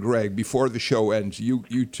Andra and Greg, before the show ends,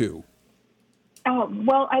 you too.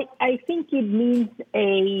 Well, I think it means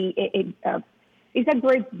it's a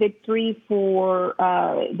great victory for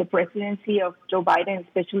the presidency of Joe Biden,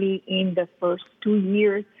 especially in the first 2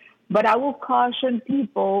 years. But I will caution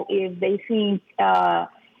people if they think that,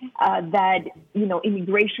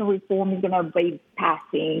 immigration reform is going to be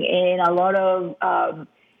passing and a lot of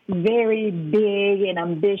very big and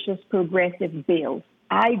ambitious progressive bills.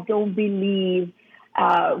 I don't believe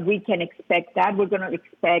we can expect that. We're going to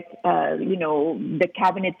expect, the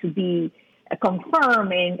cabinet to be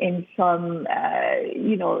confirmed in some,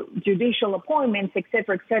 judicial appointments, et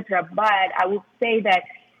cetera, et cetera. But I would say that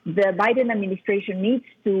the Biden administration needs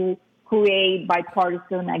to create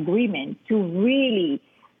bipartisan agreement to really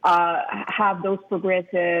have those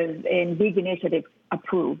progressive and big initiatives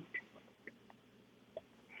approved.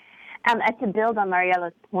 To build on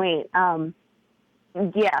Mariella's point,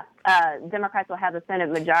 Democrats will have the Senate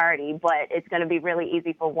majority, but it's going to be really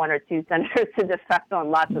easy for 1 or 2 senators to defect on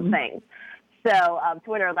lots of things. So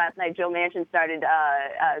Twitter last night, Joe Manchin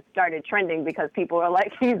started trending because people are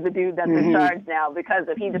like, he's the dude that's in charge now, because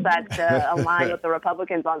if he decides to align with the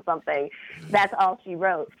Republicans on something, that's all she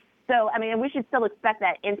wrote. So, we should still expect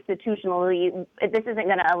that institutionally. This isn't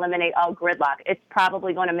going to eliminate all gridlock. It's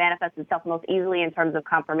probably going to manifest itself most easily in terms of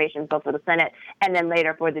confirmations, both for the Senate and then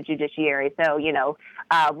later for the judiciary. So,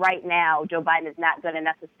 right now, Joe Biden is not going to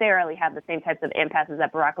necessarily have the same types of impasses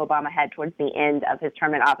that Barack Obama had towards the end of his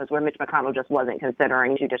term in office, where Mitch McConnell just wasn't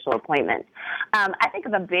considering judicial appointments. I think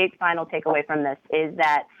the big final takeaway from this is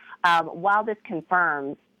that while this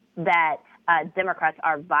confirms that Democrats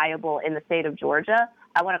are viable in the state of Georgia,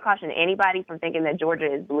 I want to caution anybody from thinking that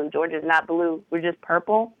Georgia is blue. Georgia is not blue. We're just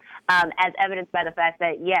purple, as evidenced by the fact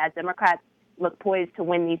that, Democrats look poised to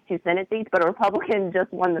win these 2 Senate seats, but a Republican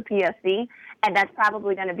just won the PSC, and that's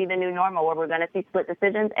probably going to be the new normal, where we're going to see split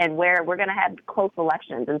decisions and where we're going to have close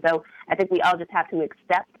elections. And so I think we all just have to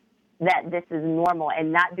accept that this is normal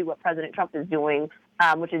and not do what President Trump is doing,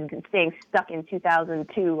 which is staying stuck in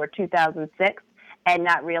 2002 or 2006 and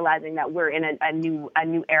not realizing that we're in a new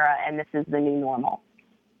era and this is the new normal.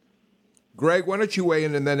 Greg, why don't you weigh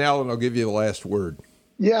in, and then Alan, I'll give you the last word.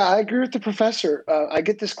 Yeah, I agree with the professor. I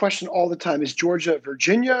get this question all the time. Is Georgia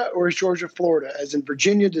Virginia or is Georgia Florida? As in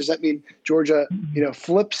Virginia, does that mean Georgia,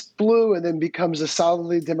 flips blue and then becomes a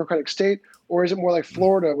solidly Democratic state? Or is it more like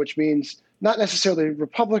Florida, which means not necessarily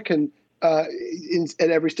Republican at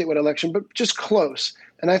every statewide election, but just close?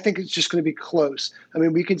 And I think it's just going to be close.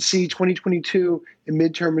 We could see 2022 in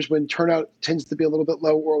midterms when turnout tends to be a little bit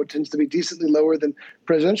low, or it tends to be decently lower than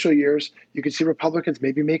presidential years. You could see Republicans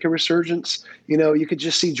maybe make a resurgence. You could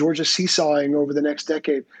just see Georgia seesawing over the next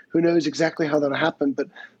decade. Who knows exactly how that'll happen? But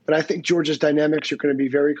I think Georgia's dynamics are going to be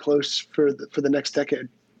very close for the next decade.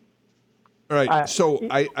 All right. So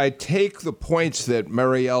I take the points that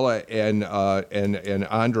Mariella and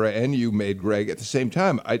Andra and you made, Greg, at the same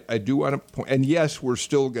time. I do want to point, and yes, we're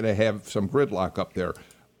still going to have some gridlock up there,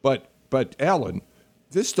 but Alan,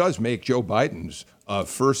 this does make Joe Biden's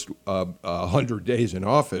first 100 days in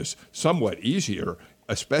office somewhat easier,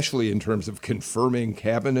 especially in terms of confirming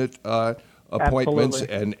cabinet appointments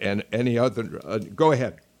and any other. Go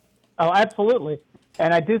ahead. Oh, absolutely.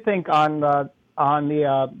 And I do think on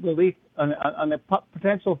the relief. On the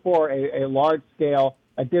potential for a large-scale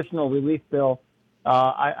additional relief bill,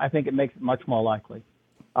 I think it makes it much more likely.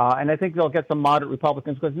 And I think they'll get some moderate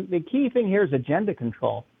Republicans, because the key thing here is agenda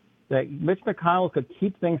control, that Mitch McConnell could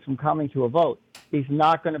keep things from coming to a vote. He's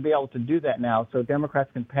not going to be able to do that now. So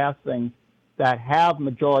Democrats can pass things that have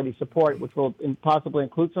majority support, which will possibly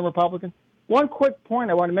include some Republicans. One quick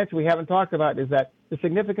point I want to mention we haven't talked about is that the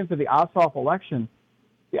significance of the Ossoff election.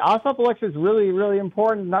 The Ossoff election is really, really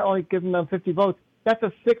important, not only giving them 50 votes. That's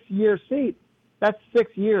a 6-year seat. That's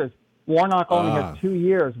 6 years. Warnock only has 2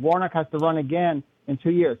 years. Warnock has to run again in 2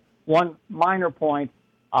 years. One minor point,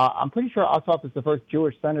 I'm pretty sure Ossoff is the first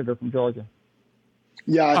Jewish senator from Georgia.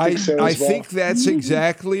 Yeah, I think so as well. I think that's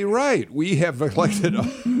exactly right. We have elected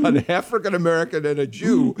an African-American and a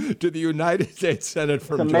Jew to the United States Senate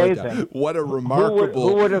from Georgia. What a remarkable...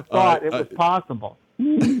 Who would have thought it was possible?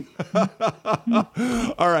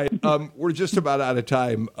 All right. We're just about out of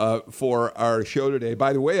time for our show today.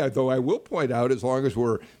 By the way, though I will point out, as long as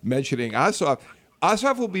we're mentioning Ossoff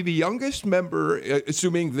will be the youngest member,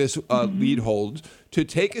 assuming this lead holds, to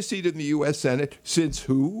take a seat in the U.S. Senate since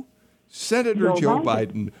who? Senator Joe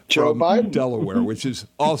Biden from Delaware, which is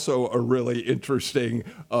also a really interesting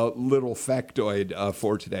little factoid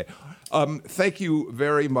for today. Thank you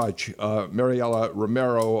very much, Mariela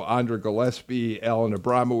Romero, Andra Gillespie, Alan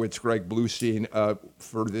Abramowitz, Greg Bluestein,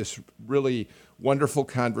 for this really wonderful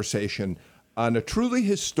conversation on a truly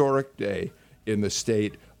historic day in the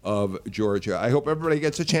state of Georgia. I hope everybody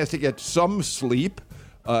gets a chance to get some sleep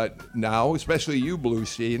now, especially you,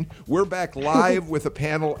 Bluestein. We're back live with a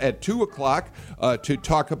panel at 2 o'clock to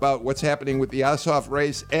talk about what's happening with the Ossoff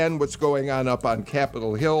race and what's going on up on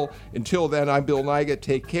Capitol Hill. Until then, I'm Bill Nigut.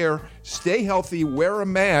 Take care, stay healthy, wear a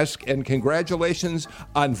mask, and congratulations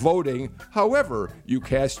on voting however you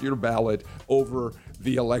cast your ballot over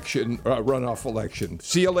the election, runoff election.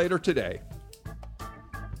 See you later today.